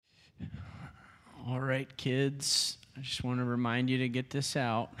All right, kids, I just want to remind you to get this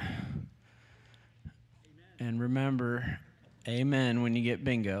out. And remember, amen when you get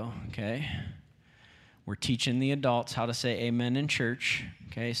bingo, okay? We're teaching the adults how to say amen in church,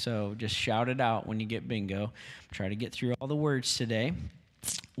 okay? So just shout it out when you get bingo. Try to get through all the words today.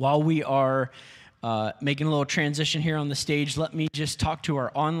 While we are making a little transition here on the stage, let me just talk to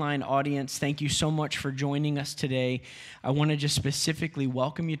our online audience. Thank you so much for joining us today. I want to just specifically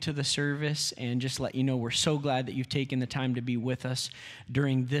welcome you to the service and just let you know we're so glad that you've taken the time to be with us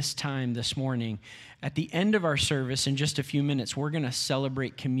during this time this morning. At the end of our service, in just a few minutes, we're going to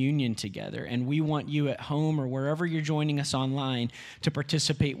celebrate communion together, and we want you at home or wherever you're joining us online to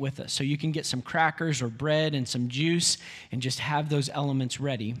participate with us. So you can get some crackers or bread and some juice and just have those elements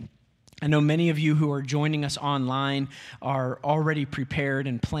ready. I know many of you who are joining us online are already prepared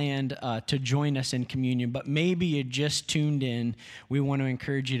and planned to join us in communion, but maybe you just tuned in. We want to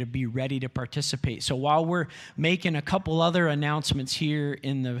encourage you to be ready to participate. So while we're making a couple other announcements here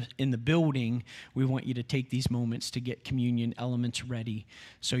in the building, we want you to take these moments to get communion elements ready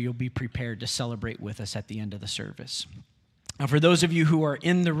so you'll be prepared to celebrate with us at the end of the service. Now, for those of you who are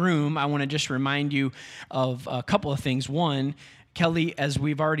in the room, I want to just remind you of a couple of things. One, Kelly, as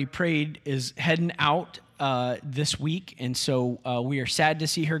we've already prayed, is heading out this week, and so we are sad to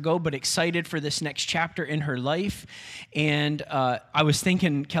see her go, but excited for this next chapter in her life. And I was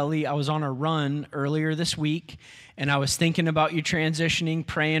thinking, Kelly, I was on a run earlier this week, and I was thinking about you transitioning,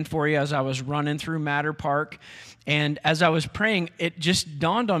 praying for you as I was running through Matter Park. And as I was praying, it just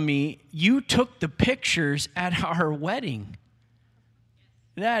dawned on me, you took the pictures at our wedding.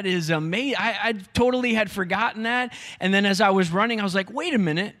 That is amazing. I totally had forgotten that. And then as I was running, I was like, wait a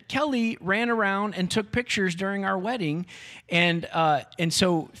minute. Kelly ran around and took pictures during our wedding. And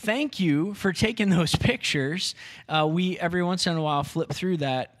so thank you for taking those pictures. We, every once in a while, flip through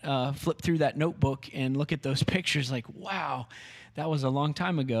that notebook and look at those pictures like, wow, that was a long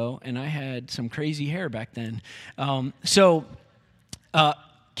time ago. And I had some crazy hair back then.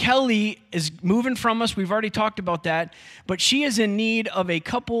 Kelly is moving from us. We've already talked about that. But she is in need of a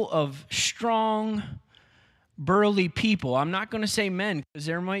couple of strong, burly people. I'm not going to say men because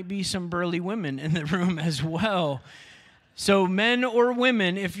there might be some burly women in the room as well. So men or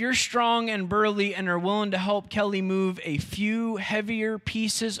women, if you're strong and burly and are willing to help Kelly move a few heavier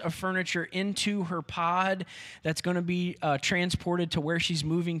pieces of furniture into her pod that's going to be transported to where she's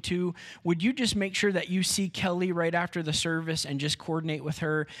moving to, would you just make sure that you see Kelly right after the service and just coordinate with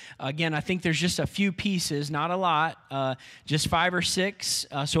her? Again, I think there's just a few pieces, not a lot, just 5 or 6,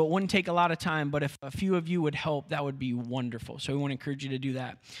 so it wouldn't take a lot of time, but if a few of you would help, that would be wonderful. So we want to encourage you to do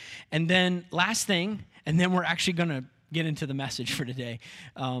that. And then last thing, and then we're actually going to get into the message for today.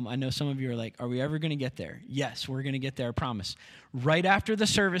 I know some of you are like, are we ever going to get there? Yes, we're going to get there, I promise. Right after the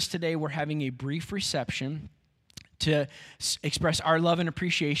service today, we're having a brief reception to express our love and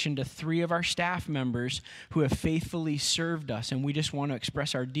appreciation to 3 of our staff members who have faithfully served us, and we just want to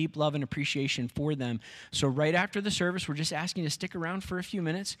express our deep love and appreciation for them. So right after the service, we're just asking you to stick around for a few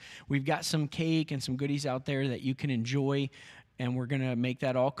minutes. We've got some cake and some goodies out there that you can enjoy, and we're going to make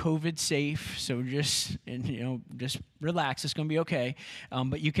that all COVID safe, so just relax. It's going to be okay.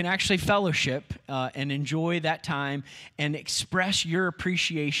 But you can actually fellowship and enjoy that time and express your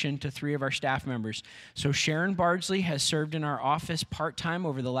appreciation to 3 of our staff members. So Sharon Bardsley has served in our office part-time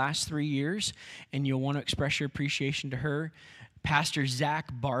over the last 3 years, and you'll want to express your appreciation to her. Pastor Zach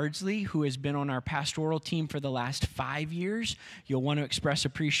Bardsley, who has been on our pastoral team for the last 5 years. You'll want to express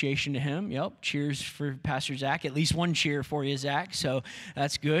appreciation to him. Yep, cheers for Pastor Zach. At least one cheer for you, Zach, so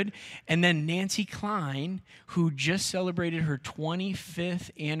that's good. And then Nancy Klein, who just celebrated her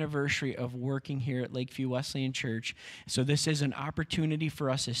 25th anniversary of working here at Lakeview Wesleyan Church. So this is an opportunity for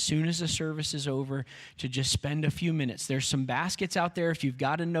us as soon as the service is over to just spend a few minutes. There's some baskets out there if you've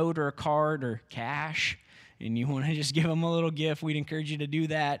got a note or a card or cash, and you want to just give them a little gift, we'd encourage you to do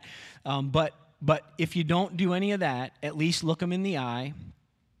that. But if you don't do any of that, at least look them in the eye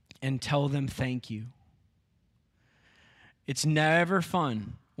and tell them thank you. It's never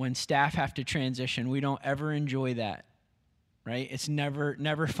fun when staff have to transition. We don't ever enjoy that, right? It's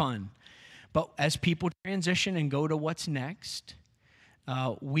never fun. But as people transition and go to what's next,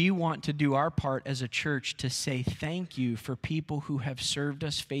 we want to do our part as a church to say thank you for people who have served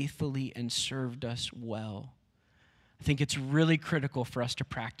us faithfully and served us well. I think it's really critical for us to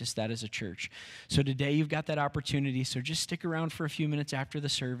practice that as a church. So today you've got that opportunity, so just stick around for a few minutes after the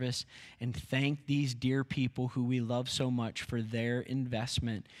service and thank these dear people who we love so much for their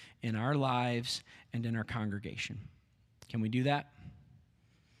investment in our lives and in our congregation. Can we do that?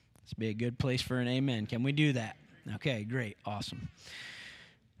 This would be a good place for an amen. Can we do that? Okay, great, awesome.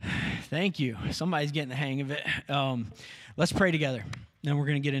 Thank you. Somebody's getting the hang of it. Let's pray together. Then we're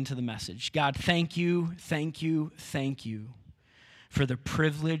going to get into the message. God, thank you for the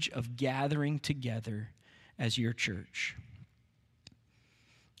privilege of gathering together as your church.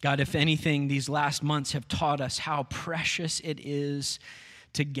 God, if anything, these last months have taught us how precious it is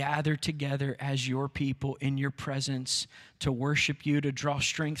to gather together as your people in your presence, to worship you, to draw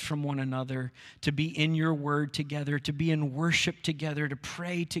strength from one another, to be in your word together, to be in worship together, to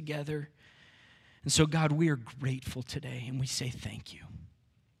pray together. And so, God, we are grateful today, and we say thank you.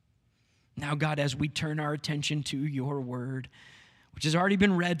 Now, God, as we turn our attention to your word, which has already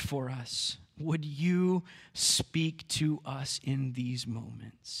been read for us, would you speak to us in these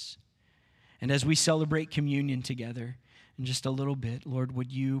moments? And as we celebrate communion together in just a little bit, Lord,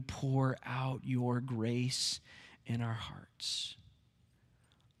 would you pour out your grace in our hearts?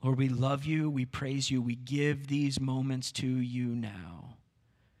 Lord, we love you, we praise you, we give these moments to you now.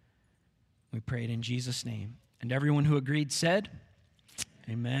 We pray it in Jesus' name. And everyone who agreed said,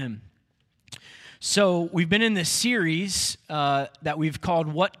 amen. So we've been in this series that we've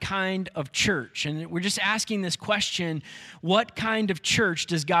called What Kind of Church? And we're just asking this question, what kind of church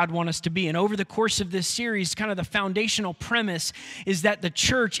does God want us to be? And over the course of this series, kind of the foundational premise is that the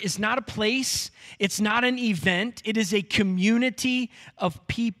church is not a place, it's not an event, it is a community of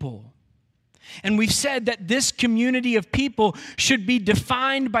people. And we've said that this community of people should be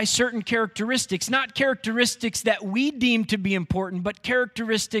defined by certain characteristics, not characteristics that we deem to be important, but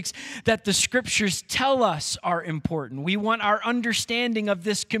characteristics that the scriptures tell us are important. We want our understanding of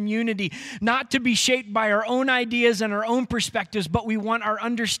this community not to be shaped by our own ideas and our own perspectives, but we want our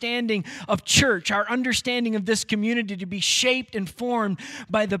understanding of church, our understanding of this community to be shaped and formed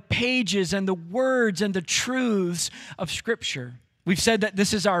by the pages and the words and the truths of Scripture. We've said that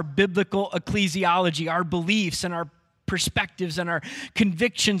this is our biblical ecclesiology, our beliefs and our perspectives and our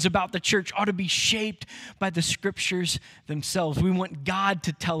convictions about the church ought to be shaped by the scriptures themselves. We want God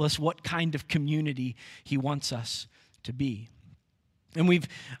to tell us what kind of community he wants us to be. And we've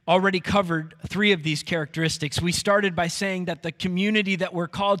already covered 3 of these characteristics. We started by saying that the community that we're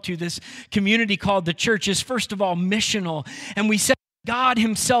called to, this community called the church, is first of all missional. And we said God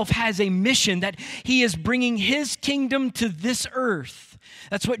himself has a mission, that he is bringing his kingdom to this earth.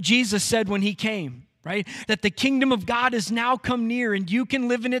 That's what Jesus said when he came, right? That the kingdom of God has now come near and you can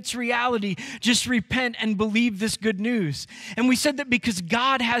live in its reality. Just repent and believe this good news. And we said that because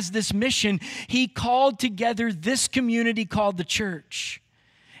God has this mission, he called together this community called the church.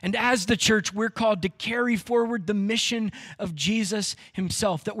 And as the church, we're called to carry forward the mission of Jesus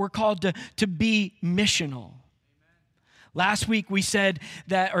himself, that we're called to be missional. Last week we said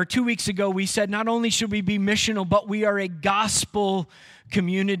that, or 2 weeks ago, we said not only should we be missional, but we are a gospel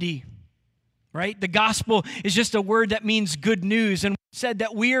community, right? The gospel is just a word that means good news. And we said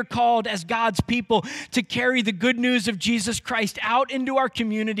that we are called as God's people to carry the good news of Jesus Christ out into our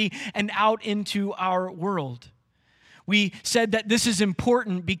community and out into our world. We said that this is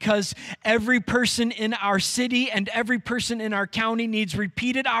important because every person in our city and every person in our county needs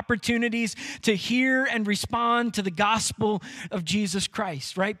repeated opportunities to hear and respond to the gospel of Jesus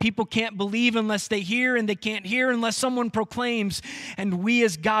Christ, right? People can't believe unless they hear, and they can't hear unless someone proclaims, and we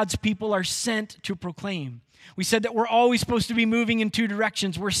as God's people are sent to proclaim. We said that we're always supposed to be moving in 2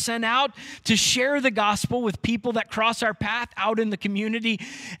 directions. We're sent out to share the gospel with people that cross our path out in the community.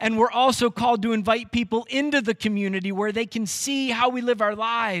 And we're also called to invite people into the community where they can see how we live our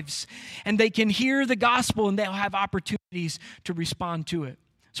lives and they can hear the gospel and they'll have opportunities to respond to it.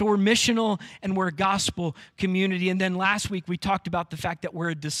 So we're missional and we're a gospel community. And then last week we talked about the fact that we're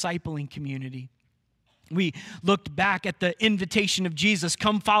a discipling community. We looked back at the invitation of Jesus,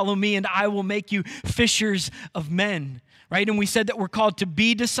 come follow me and I will make you fishers of men, right? And we said that we're called to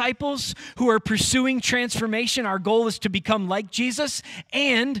be disciples who are pursuing transformation. Our goal is to become like Jesus,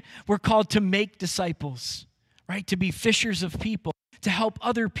 and we're called to make disciples, right? To be fishers of people, to help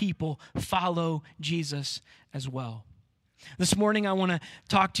other people follow Jesus as well. This morning, I want to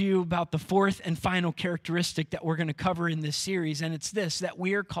talk to you about the 4th and final characteristic that we're going to cover in this series, and it's this, that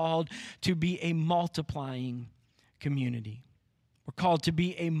we are called to be a multiplying community. We're called to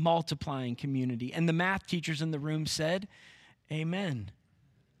be a multiplying community. And the math teachers in the room said, amen.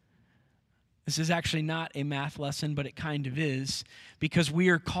 This is actually not a math lesson, but it kind of is, because we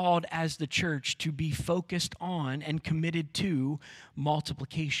are called as the church to be focused on and committed to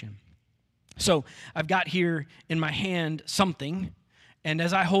multiplication. So I've got here in my hand something, and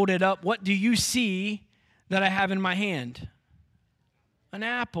as I hold it up, what do you see that I have in my hand? An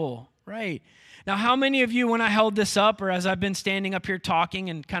apple, Right. Now, how many of you, when I held this up, or as I've been standing up here talking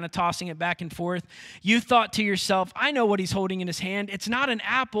and kind of tossing it back and forth, you thought to yourself, I know what he's holding in his hand. It's not an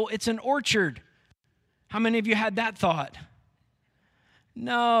apple, it's an orchard. How many of you had that thought?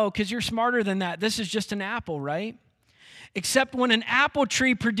 No, because you're smarter than that. This is just an apple, right? Except when an apple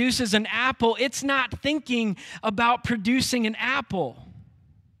tree produces an apple, it's not thinking about producing an apple.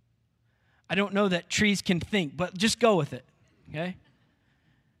 I don't know that trees can think, but just go with it, okay?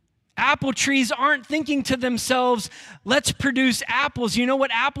 Apple trees aren't thinking to themselves, let's produce apples. You know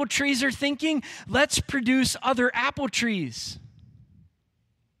what apple trees are thinking? Let's produce other apple trees.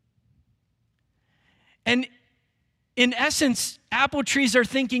 And in essence, apple trees are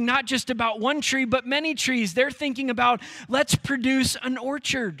thinking not just about one tree, but many trees. They're thinking about, let's produce an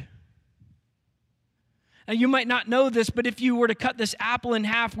orchard. Now, you might not know this, but if you were to cut this apple in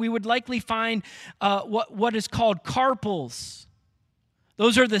half, we would likely find what is called carpels.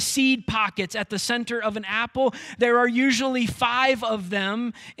 Those are the seed pockets at the center of an apple. There are usually 5 of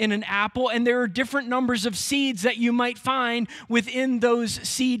them in an apple, and there are different numbers of seeds that you might find within those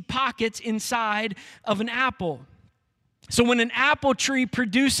seed pockets inside of an apple. So when an apple tree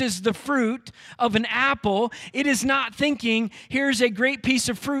produces the fruit of an apple, it is not thinking, here's a great piece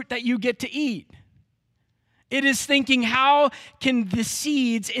of fruit that you get to eat. It is thinking, how can the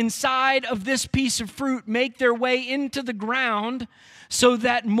seeds inside of this piece of fruit make their way into the ground so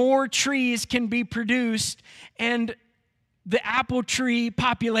that more trees can be produced and the apple tree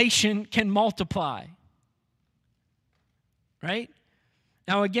population can multiply? Right?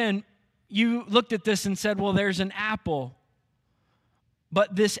 Now again, you looked at this and said, well, there's an apple.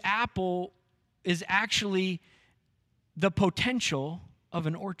 But this apple is actually the potential of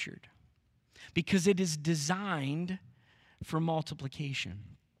an orchard because it is designed for multiplication.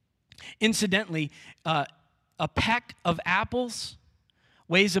 Incidentally, a peck of apples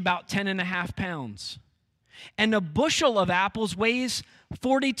weighs about 10.5 pounds, and a bushel of apples weighs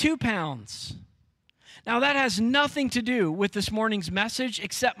 42 pounds. Now, that has nothing to do with this morning's message,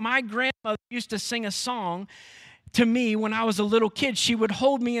 except my grandmother used to sing a song to me when I was a little kid. She would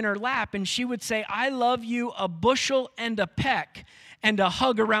hold me in her lap and she would say, I love you a bushel and a peck and a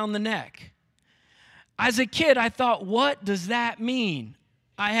hug around the neck. As a kid, I thought, what does that mean?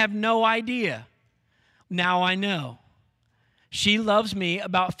 I have no idea. Now I know. She loves me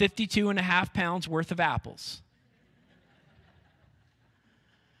about 52.5 pounds worth of apples.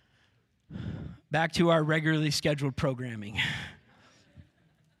 Back to our regularly scheduled programming.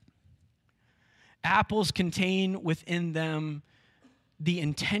 Apples contain within them the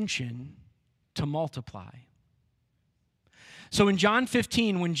intention to multiply. So in John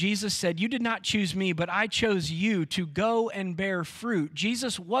 15, when Jesus said, you did not choose me, but I chose you to go and bear fruit,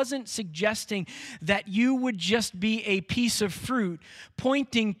 Jesus wasn't suggesting that you would just be a piece of fruit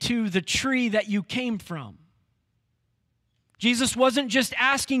pointing to the tree that you came from. Jesus wasn't just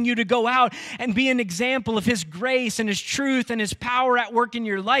asking you to go out and be an example of his grace and his truth and his power at work in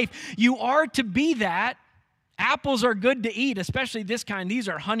your life. You are to be that. Apples are good to eat, especially this kind. These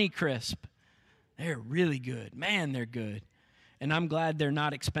are Honeycrisp. They're really good. Man, they're good. And I'm glad they're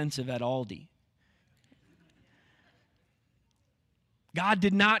not expensive at Aldi. God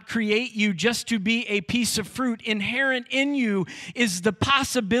did not create you just to be a piece of fruit. Inherent in you is the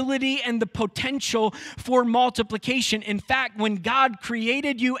possibility and the potential for multiplication. In fact, when God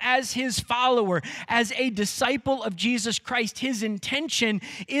created you as his follower, as a disciple of Jesus Christ, his intention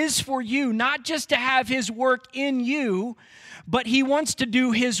is for you not just to have his work in you, but he wants to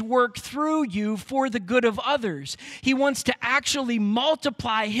do his work through you for the good of others. He wants to actually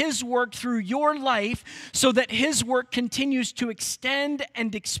multiply his work through your life so that his work continues to extend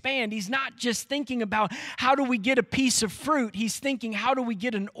and expand. He's not just thinking about how do we get a piece of fruit. He's thinking how do we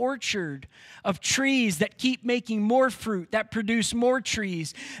get an orchard of trees that keep making more fruit, that produce more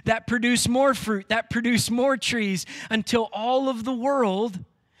trees, that produce more fruit, that produce more trees until all of the world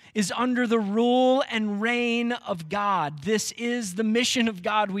is under the rule and reign of God. This is the mission of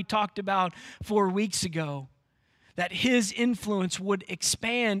God we talked about 4 weeks ago, that his influence would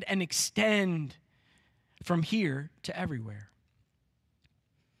expand and extend from here to everywhere.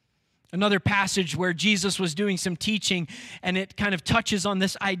 Another passage where Jesus was doing some teaching and it kind of touches on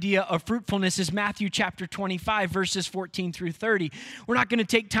this idea of fruitfulness is Matthew chapter 25, verses 14 through 30. We're not going to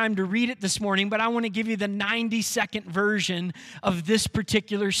take time to read it this morning, but I want to give you the 90-second version of this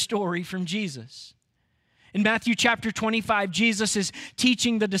particular story from Jesus. In Matthew chapter 25, Jesus is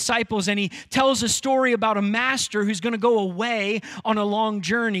teaching the disciples and he tells a story about a master who's going to go away on a long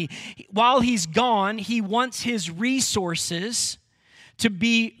journey. While he's gone, he wants his resources to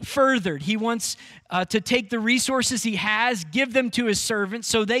be furthered. He wants to take the resources he has, give them to his servants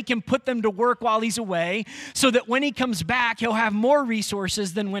so they can put them to work while he's away, so that when he comes back, he'll have more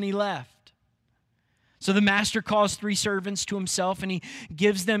resources than when he left. So the master calls 3 servants to himself, and he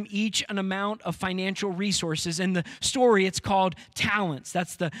gives them each an amount of financial resources. In the story, it's called talents.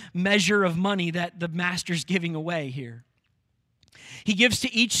 That's the measure of money that the master's giving away here. He gives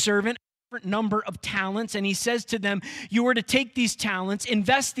to each servant a different number of talents, and he says to them, you are to take these talents,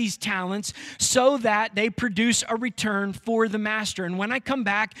 invest these talents, so that they produce a return for the master. And when I come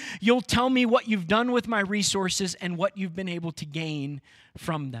back, you'll tell me what you've done with my resources and what you've been able to gain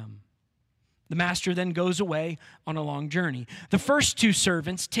from them. The master then goes away on a long journey. The first 2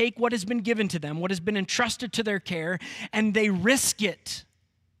 servants take what has been given to them, what has been entrusted to their care, and they risk it.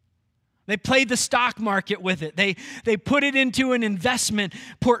 They play the stock market with it. They put it into an investment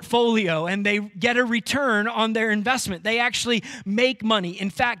portfolio, and they get a return on their investment. They actually make money. In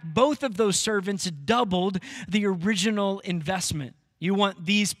fact, both of those servants doubled the original investment. You want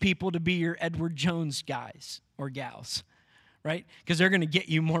these people to be your Edward Jones guys or gals, right? Because they're going to get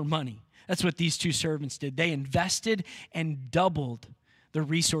you more money. That's what these 2 servants did. They invested and doubled the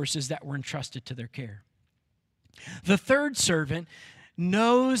resources that were entrusted to their care. The third servant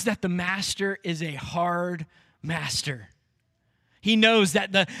knows that the master is a hard master. He knows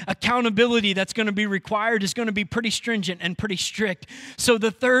that the accountability that's going to be required is going to be pretty stringent and pretty strict. So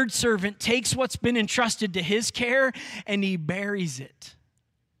the third servant takes what's been entrusted to his care and he buries it.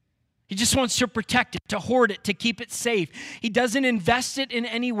 He just wants to protect it, to hoard it, to keep it safe. He doesn't invest it in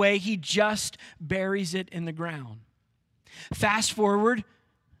any way. He just buries it in the ground. Fast forward,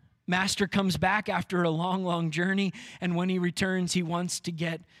 master comes back after a long, long journey, and when he returns, he wants to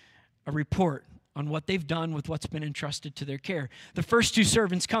get a report on what they've done with what's been entrusted to their care. The first 2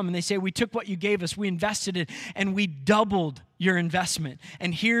 servants come and they say, we took what you gave us, we invested it, and we doubled your investment.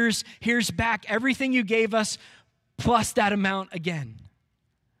 And here's back everything you gave us plus that amount again.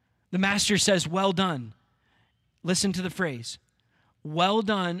 The master says, well done. Listen to the phrase. Well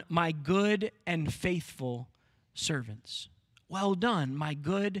done, my good and faithful servants. Well done, my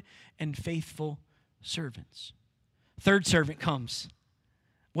good and faithful servants. Third servant comes.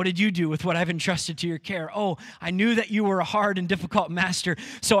 What did you do with what I've entrusted to your care? Oh, I knew that you were a hard and difficult master,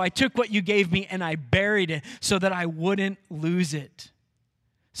 so I took what you gave me and I buried it so that I wouldn't lose it.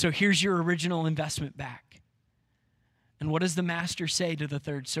 So here's your original investment back. And what does the master say to the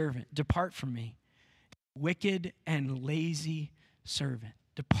third servant? Depart from me, wicked and lazy servant.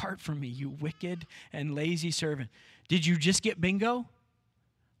 Depart from me, you wicked and lazy servant. Did you just get bingo?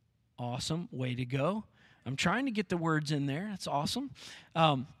 Awesome, way to go. I'm trying to get the words in there. That's awesome.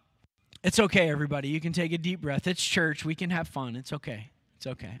 It's okay, everybody. You can take a deep breath. It's church. We can have fun. It's okay. It's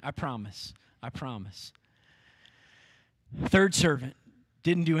okay. I promise. I promise. Third servant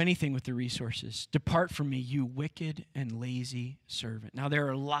didn't do anything with the resources. Depart from me, you wicked and lazy servant. Now, there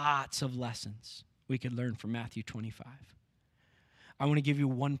are lots of lessons we could learn from Matthew 25. I want to give you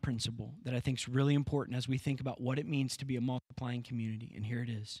one principle that I think is really important as we think about what it means to be a multiplying community. And here it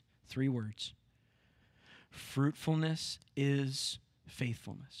is. 3 words. Fruitfulness is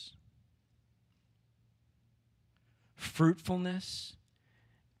faithfulness. Fruitfulness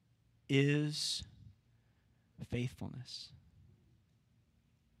is faithfulness.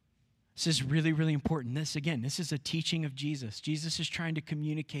 This is really, really important. This is a teaching of Jesus. Jesus is trying to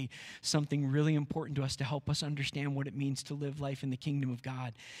communicate something really important to us to help us understand what it means to live life in the kingdom of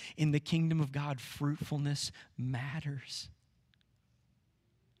God. In the kingdom of God, fruitfulness matters.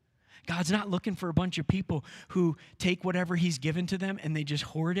 God's not looking for a bunch of people who take whatever he's given to them and they just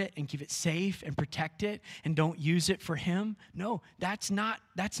hoard it and keep it safe and protect it and don't use it for him. No, that's not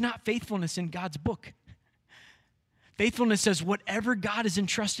faithfulness in God's book. Faithfulness says whatever God has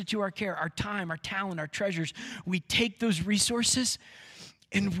entrusted to our care, our time, our talent, our treasures, we take those resources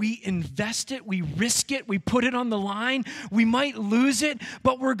and we invest it, we risk it, we put it on the line. We might lose it,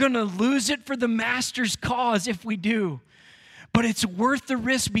 but we're going to lose it for the master's cause if we do. But it's worth the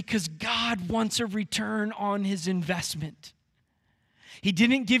risk because God wants a return on his investment. He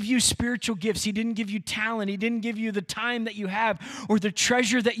didn't give you spiritual gifts. He didn't give you talent. He didn't give you the time that you have or the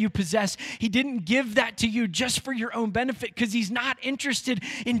treasure that you possess. He didn't give that to you just for your own benefit because he's not interested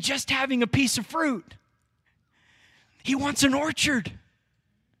in just having a piece of fruit. He wants an orchard.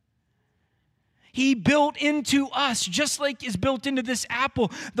 He built into us, just like is built into this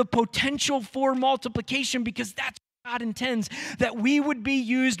apple, the potential for multiplication because that's what God intends, that we would be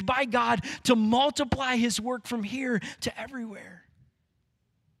used by God to multiply his work from here to everywhere.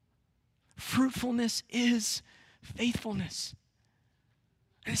 Fruitfulness is faithfulness.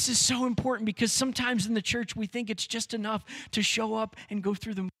 This is so important because sometimes in the church we think it's just enough to show up and go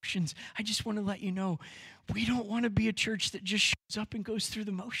through the motions. I just want to let you know, we don't want to be a church that just shows up and goes through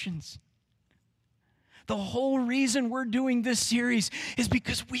the motions. The whole reason we're doing this series is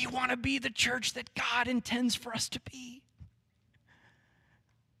because we want to be the church that God intends for us to be.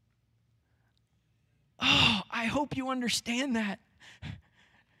 Oh, I hope you understand that.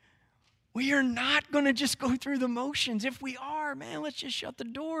 We are not going to just go through the motions. If we are, man, let's just shut the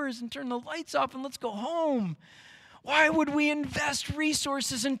doors and turn the lights off and let's go home. Why would we invest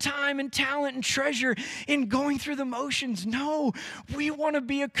resources and time and talent and treasure in going through the motions? No, we want to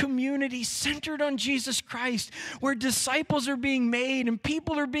be a community centered on Jesus Christ, where disciples are being made and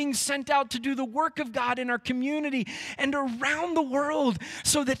people are being sent out to do the work of God in our community and around the world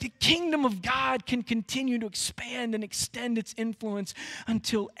so that the kingdom of God can continue to expand and extend its influence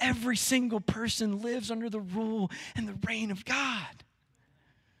until every single person lives under the rule and the reign of God.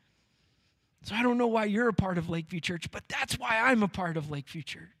 So I don't know why you're a part of Lakeview Church, but that's why I'm a part of Lakeview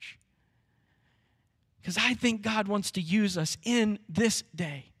Church. Because I think God wants to use us in this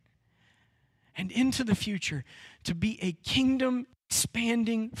day and into the future to be a kingdom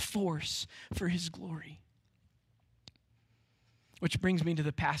expanding force for his glory. Which brings me to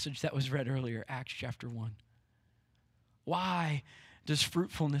the passage that was read earlier, Acts chapter 1. Why does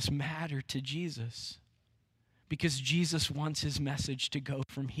fruitfulness matter to Jesus? Because Jesus wants his message to go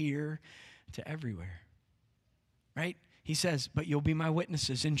from here to everywhere, right? He says, but you'll be my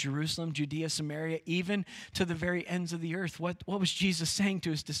witnesses in Jerusalem, Judea, Samaria, even to the very ends of the earth. What was Jesus saying to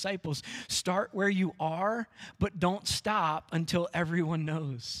his disciples? Start where you are, but don't stop until everyone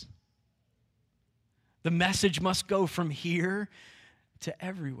knows. The message must go from here to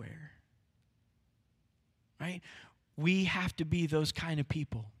everywhere, right? We have to be those kind of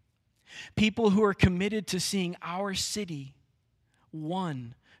people. People who are committed to seeing our city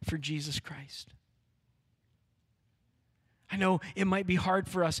won for Jesus Christ. I know it might be hard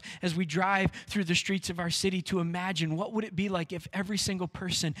for us as we drive through the streets of our city to imagine what would it be like if every single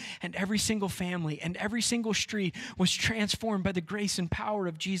person and every single family and every single street was transformed by the grace and power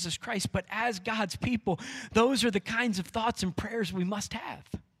of Jesus Christ. But as God's people, those are the kinds of thoughts and prayers we must have.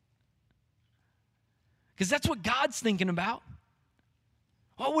 Because that's what God's thinking about.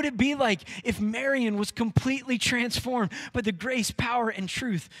 What would it be like if Marion was completely transformed by the grace, power, and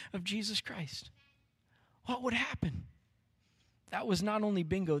truth of Jesus Christ? What would happen? That was not only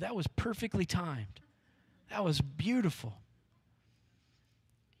bingo, that was perfectly timed. That was beautiful.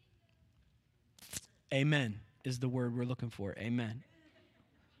 Amen is the word we're looking for. Amen.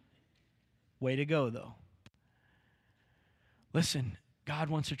 Way to go, though. Listen, God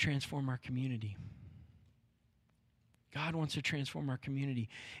wants to transform our community. God wants to transform our community,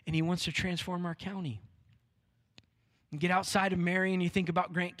 and he wants to transform our county. You get outside of Marion, you think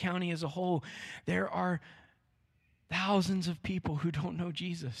about Grant County as a whole, there are thousands of people who don't know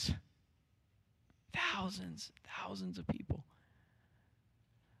Jesus. Thousands of people.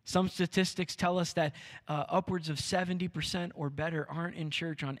 Some statistics tell us that upwards of 70% or better aren't in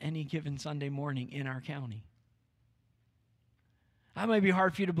church on any given Sunday morning in our county. That might be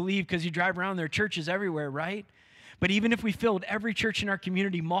hard for you to believe because you drive around, there are churches everywhere, right? But even if we filled every church in our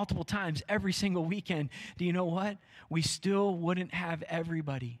community multiple times every single weekend, do you know what? We still wouldn't have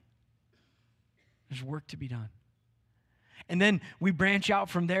everybody. There's work to be done. And then we branch out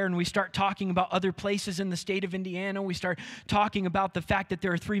from there and we start talking about other places in the state of Indiana. We start talking about the fact that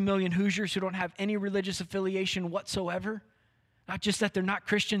there are 3 million Hoosiers who don't have any religious affiliation whatsoever. Not just that they're not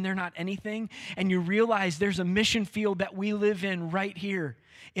Christian, they're not anything. And you realize there's a mission field that we live in right here,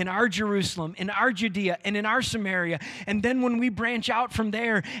 in our Jerusalem, in our Judea, and in our Samaria. And then when we branch out from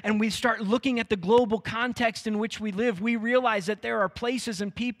there and we start looking at the global context in which we live, we realize that there are places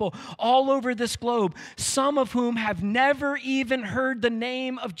and people all over this globe, some of whom have never even heard the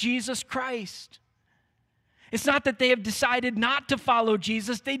name of Jesus Christ. It's not that they have decided not to follow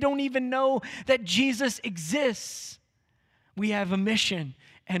Jesus. They don't even know that Jesus exists. We have a mission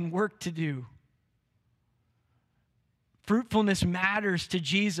and work to do. Fruitfulness matters to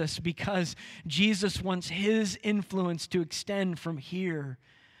Jesus because Jesus wants his influence to extend from here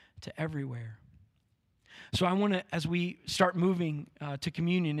to everywhere. So I want to, as we start moving to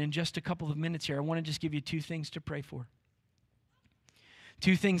communion in just a couple of minutes here, I want to just give you 2 things to pray for.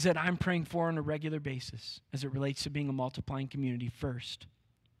 2 things that I'm praying for on a regular basis as it relates to being a multiplying community. First,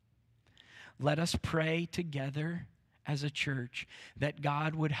 let us pray together as a church that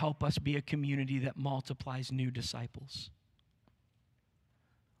God would help us be a community that multiplies new disciples.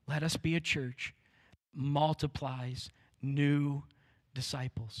 Let us be a church that multiplies new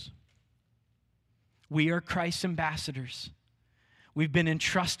disciples. We are Christ's ambassadors. We've been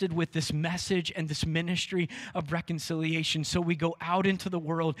entrusted with this message and this ministry of reconciliation. So we go out into the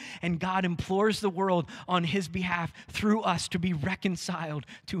world, and God implores the world on his behalf through us to be reconciled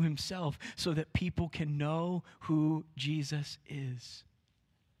to himself so that people can know who Jesus is.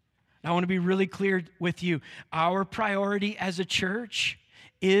 Now, I want to be really clear with you. Our priority as a church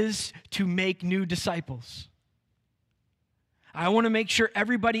is to make new disciples. I want to make sure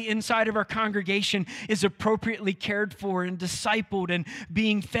everybody inside of our congregation is appropriately cared for and discipled and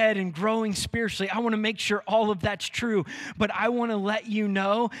being fed and growing spiritually. I want to make sure all of that's true. But I want to let you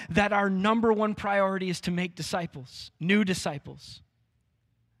know that our number one priority is to make disciples, new disciples.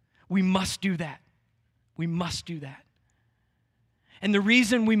 We must do that. We must do that. And the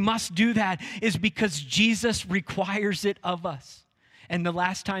reason we must do that is because Jesus requires it of us. And the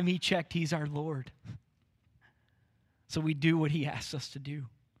last time he checked, he's our Lord. So we do what he asks us to do.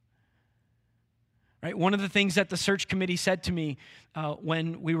 Right? One of the things that the search committee said to me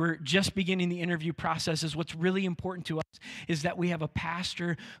when we were just beginning the interview process is what's really important to us is that we have a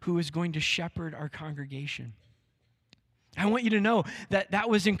pastor who is going to shepherd our congregation. I want you to know that that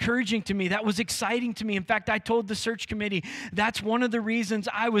was encouraging to me. That was exciting to me. In fact, I told the search committee, that's one of the reasons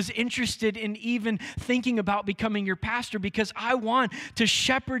I was interested in even thinking about becoming your pastor, because I want to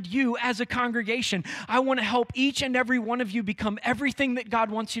shepherd you as a congregation. I want to help each and every one of you become everything that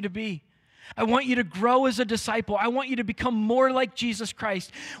God wants you to be. I want you to grow as a disciple. I want you to become more like Jesus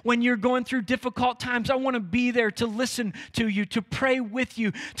Christ. When you're going through difficult times, I want to be there to listen to you, to pray with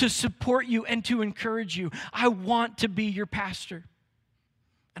you, to support you, and to encourage you. I want to be your pastor.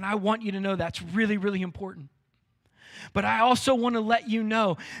 And I want you to know that's really, really important. But I also want to let you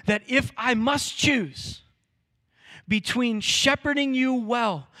know that if I must choose between shepherding you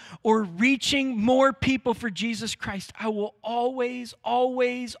well or reaching more people for Jesus Christ, I will always,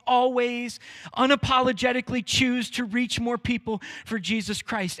 always, always unapologetically choose to reach more people for Jesus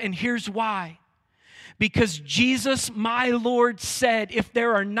Christ. And here's why. Because Jesus, my Lord, said, if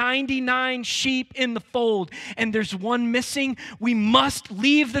there are 99 sheep in the fold and there's one missing, we must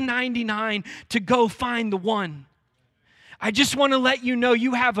leave the 99 to go find the one. I just want to let you know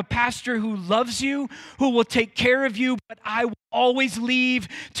you have a pastor who loves you, who will take care of you, but I will always leave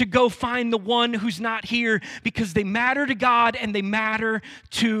to go find the one who's not here because they matter to God and they matter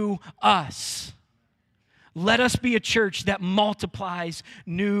to us. Let us be a church that multiplies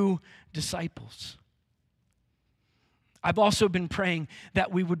new disciples. I've also been praying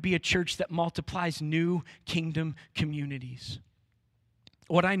that we would be a church that multiplies new kingdom communities.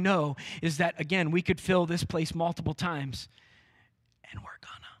 What I know is that, again, we could fill this place multiple times, and we're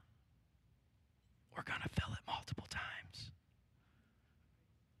gonna fill it multiple times.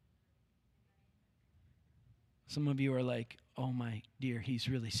 Some of you are like, oh my dear, he's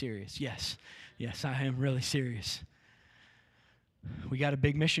really serious. Yes, I am really serious. We got a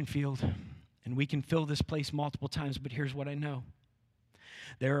big mission field, and we can fill this place multiple times, but here's what I know.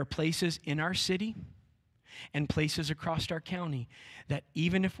 There are places in our city and places across our county that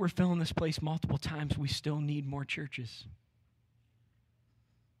even if we're filling this place multiple times, we still need more churches.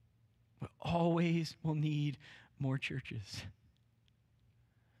 We always will need more churches.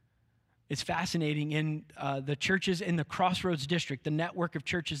 It's fascinating in the churches in the Crossroads District, the network of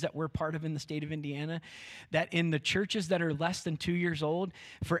churches that we're part of in the state of Indiana, that in the churches that are less than 2 years old,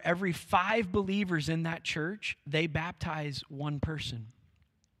 for every 5 believers in that church, they baptize one person.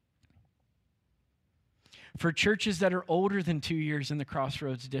 For churches that are older than 2 years in the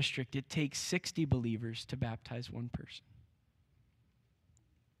Crossroads District, it takes 60 believers to baptize one person.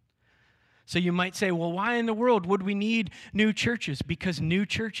 So you might say, well, why in the world would we need new churches? Because new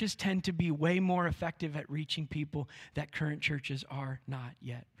churches tend to be way more effective at reaching people that current churches are not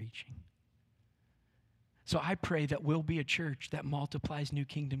yet reaching. So I pray that we'll be a church that multiplies new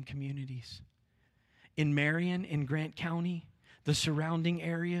kingdom communities in Marion, in Grant County, the surrounding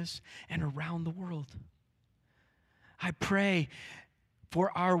areas, and around the world. I pray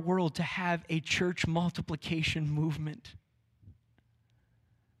for our world to have a church multiplication movement.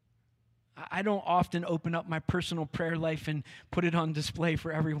 I don't often open up my personal prayer life and put it on display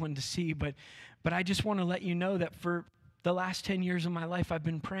for everyone to see, but I just want to let you know that for the last 10 years of my life, I've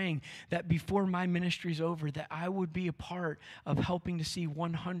been praying that before my ministry's over, that I would be a part of helping to see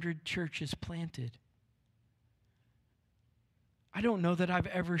 100 churches planted. I don't know that I've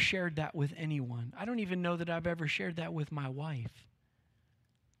ever shared that with anyone. I don't even know that I've ever shared that with my wife.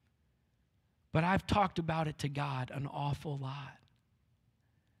 But I've talked about it to God an awful lot.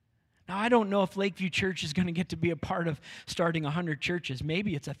 Now, I don't know if Lakeview Church is going to get to be a part of starting 100 churches.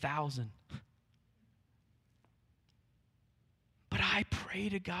 Maybe it's 1,000. But I pray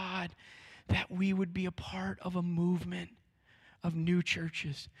to God that we would be a part of a movement of new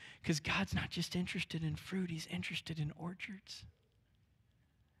churches, because God's not just interested in fruit, he's interested in orchards.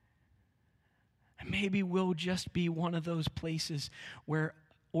 And maybe we'll just be one of those places where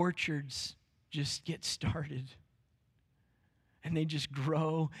orchards just get started. And they just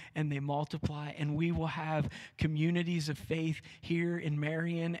grow and they multiply. And we will have communities of faith here in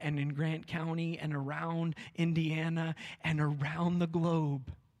Marion and in Grant County and around Indiana and around the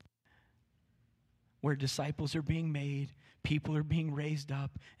globe, where disciples are being made, people are being raised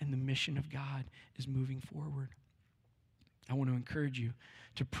up, and the mission of God is moving forward. I want to encourage you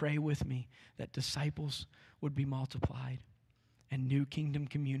to pray with me that disciples would be multiplied and new kingdom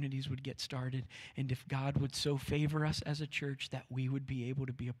communities would get started. And if God would so favor us as a church, that we would be able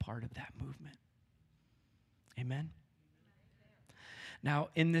to be a part of that movement. Amen? Now,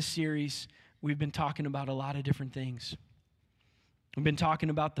 in this series, we've been talking about a lot of different things. We've been talking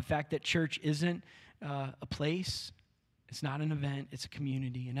about the fact that church isn't a place, it's not an event, it's a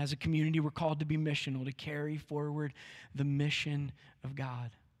community. And as a community, we're called to be missional, to carry forward the mission of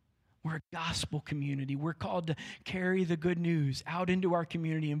God. We're a gospel community. We're called to carry the good news out into our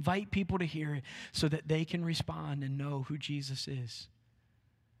community, invite people to hear it so that they can respond and know who Jesus is.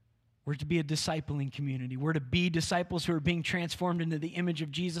 We're to be a discipling community. We're to be disciples who are being transformed into the image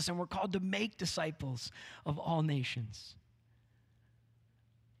of Jesus, and we're called to make disciples of all nations.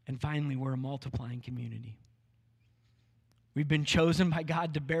 And finally, we're a multiplying community. We've been chosen by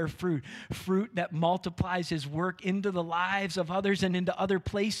God to bear fruit, fruit that multiplies his work into the lives of others and into other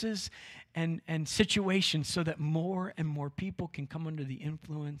places and situations so that more and more people can come under the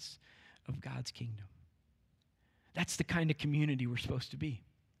influence of God's kingdom. That's the kind of community we're supposed to be.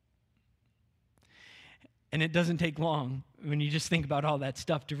 And it doesn't take long when you just think about all that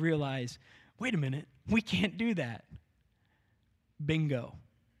stuff to realize, wait a minute, we can't do that. Bingo.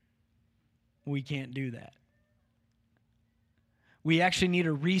 We can't do that. We actually need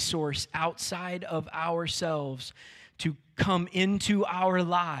a resource outside of ourselves to come into our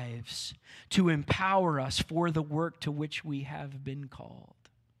lives to empower us for the work to which we have been called.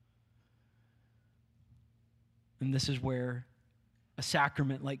 And this is where a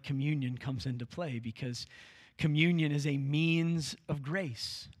sacrament like communion comes into play, because communion is a means of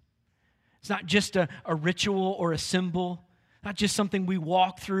grace. It's not just a ritual or a symbol, not just something we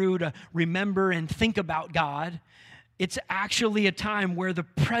walk through to remember and think about God. It's actually a time where the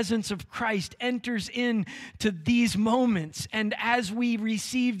presence of Christ enters into these moments. And as we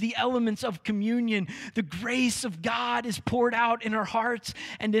receive the elements of communion, the grace of God is poured out in our hearts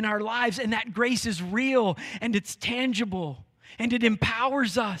and in our lives. And that grace is real and it's tangible. And it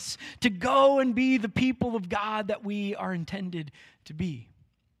empowers us to go and be the people of God that we are intended to be.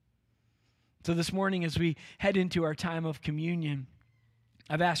 So this morning, as we head into our time of communion,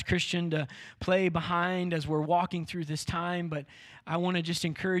 I've asked Christian to play behind as we're walking through this time, but I want to just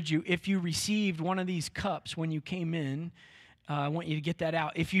encourage you, if you received one of these cups when you came in, I want you to get that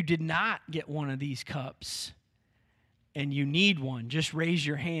out. If you did not get one of these cups and you need one, just raise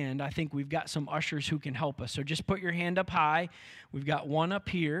your hand. I think we've got some ushers who can help us. So just put your hand up high. We've got one up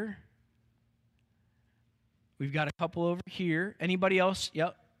here. We've got a couple over here. Anybody else?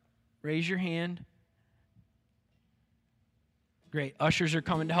 Yep. Raise your hand. Great. Ushers are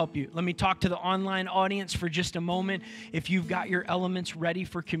coming to help you. Let me talk to the online audience for just a moment. If you've got your elements ready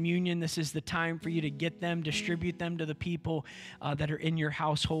for communion, this is the time for you to get them, distribute them to the people that are in your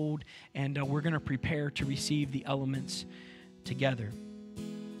household, and we're going to prepare to receive the elements together.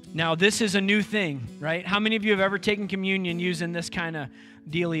 Now, this is a new thing, right? How many of you have ever taken communion using this kind of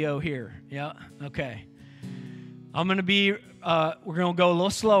dealio here? Yeah? Okay. we're going to go a little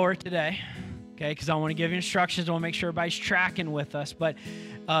slower today. Okay, because I want to give you instructions. I want to make sure everybody's tracking with us. But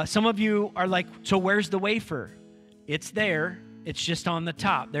some of you are like, so where's the wafer? It's there. It's just on the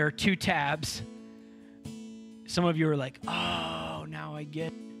top. There are 2 tabs. Some of you are like, oh, now I get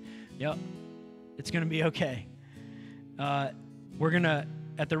it. Yep, it's going to be okay. We're going to,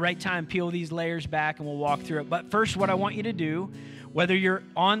 at the right time, peel these layers back and we'll walk through it. But first, what I want you to do, whether you're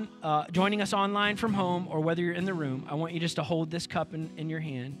joining us online from home or whether you're in the room, I want you just to hold this cup in your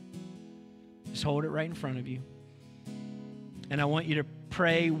hand. Just hold it right in front of you. And I want you to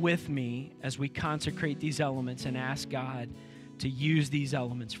pray with me as we consecrate these elements and ask God to use these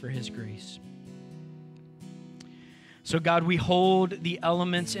elements for His grace. So God, we hold the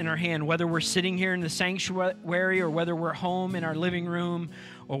elements in our hand, whether we're sitting here in the sanctuary or whether we're home in our living room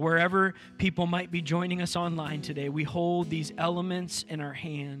or wherever people might be joining us online today. We hold these elements in our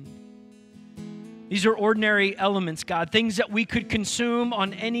hand. These are ordinary elements, God, things that we could consume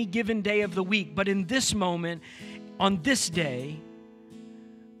on any given day of the week. But in this moment, on this day,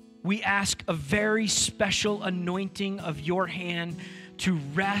 we ask a very special anointing of your hand to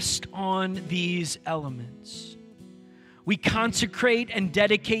rest on these elements. We consecrate and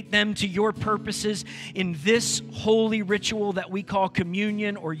dedicate them to your purposes in this holy ritual that we call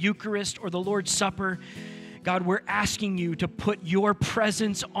communion or Eucharist or the Lord's Supper. God, we're asking you to put your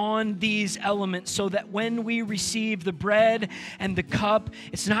presence on these elements so that when we receive the bread and the cup,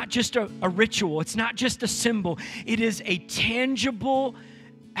 it's not just a ritual, it's not just a symbol, it is a tangible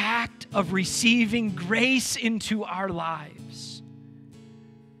act of receiving grace into our lives.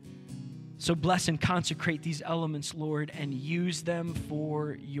 So bless and consecrate these elements, Lord, and use them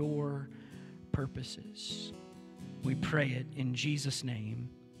for your purposes. We pray it in Jesus' name.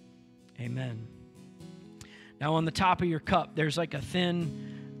 Amen. Now on the top of your cup, there's like a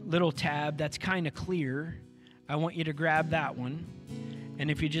thin little tab that's kind of clear. I want you to grab that one. And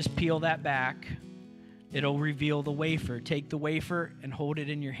if you just peel that back, it'll reveal the wafer. Take the wafer and hold it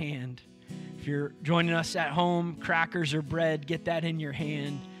in your hand. If you're joining us at home, crackers or bread, get that in your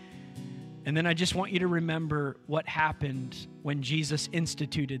hand. And then I just want you to remember what happened when Jesus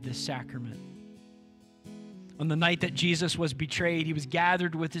instituted this sacrament. On the night that Jesus was betrayed, he was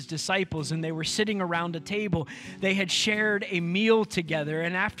gathered with his disciples and they were sitting around a table. They had shared a meal together,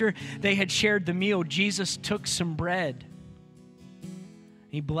 and after they had shared the meal, Jesus took some bread.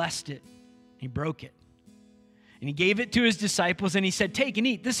 He blessed it. He broke it. And he gave it to his disciples and he said, "Take and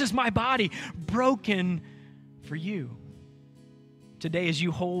eat. This is my body broken for you." Today, as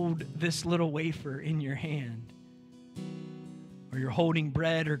you hold this little wafer in your hand, or you're holding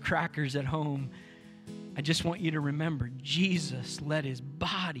bread or crackers at home, I just want you to remember, Jesus let his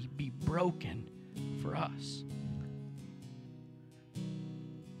body be broken for us.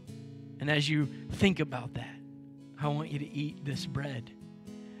 And as you think about that, I want you to eat this bread,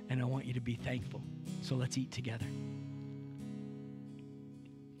 and I want you to be thankful. So let's eat together.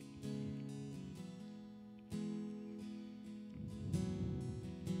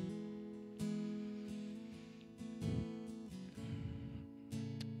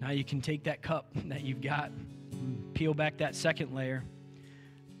 Now you can take that cup that you've got, peel back that second layer.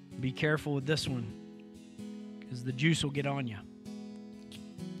 Be careful with this one, because the juice will get on you.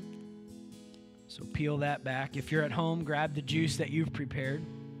 So peel that back. If you're at home, grab the juice that you've prepared.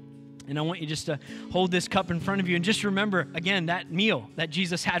 And I want you just to hold this cup in front of you and just remember, again, that meal that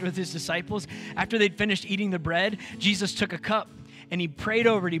Jesus had with his disciples. After they'd finished eating the bread, Jesus took a cup and he prayed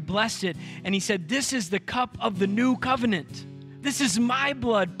over it, he blessed it, and he said, "This is the cup of the new covenant. This is my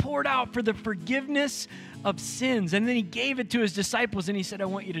blood poured out for the forgiveness of sins." And then he gave it to his disciples and he said, "I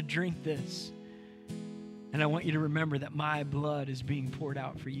want you to drink this. And I want you to remember that my blood is being poured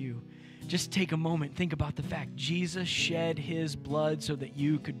out for you." Just take a moment, think about the fact Jesus shed his blood so that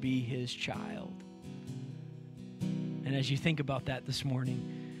you could be his child. And as you think about that this morning,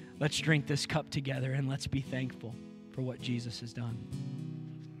 let's drink this cup together and let's be thankful for what Jesus has done.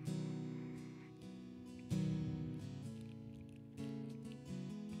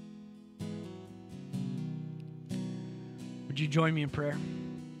 Would you join me in prayer?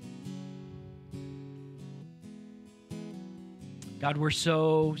 God, we're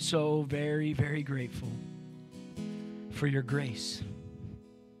so very, very grateful for your grace.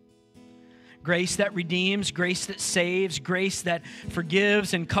 Grace that redeems, grace that saves, grace that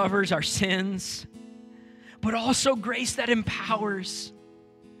forgives and covers our sins, but also grace that empowers.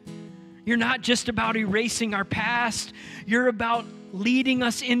 You're not just about erasing our past, you're about leading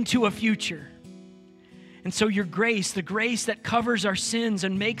us into a future. And so your grace, the grace that covers our sins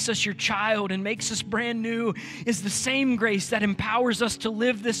and makes us your child and makes us brand new, is the same grace that empowers us to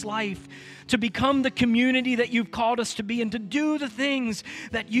live this life, to become the community that you've called us to be, and to do the things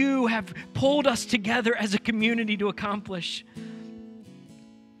that you have pulled us together as a community to accomplish.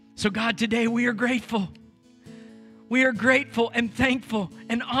 So God, today we are grateful. We are grateful and thankful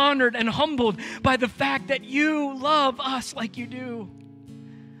and honored and humbled by the fact that you love us like you do.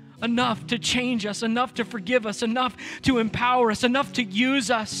 Enough to change us, enough to forgive us, enough to empower us, enough to use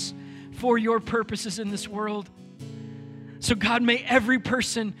us for your purposes in this world. So God, may every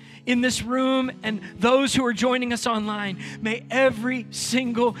person in this room and those who are joining us online, may every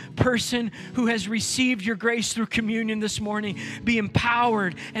single person who has received your grace through communion this morning be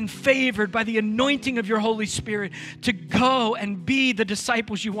empowered and favored by the anointing of your Holy Spirit to go and be the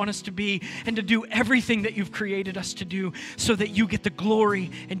disciples you want us to be and to do everything that you've created us to do, so that you get the glory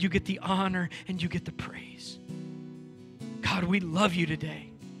and you get the honor and you get the praise. God, we love you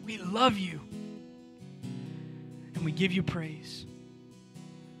today. We love you. And we give you praise.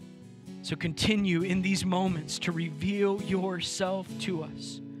 So continue in these moments to reveal yourself to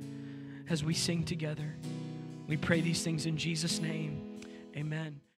us as we sing together. We pray these things in Jesus' name. Amen.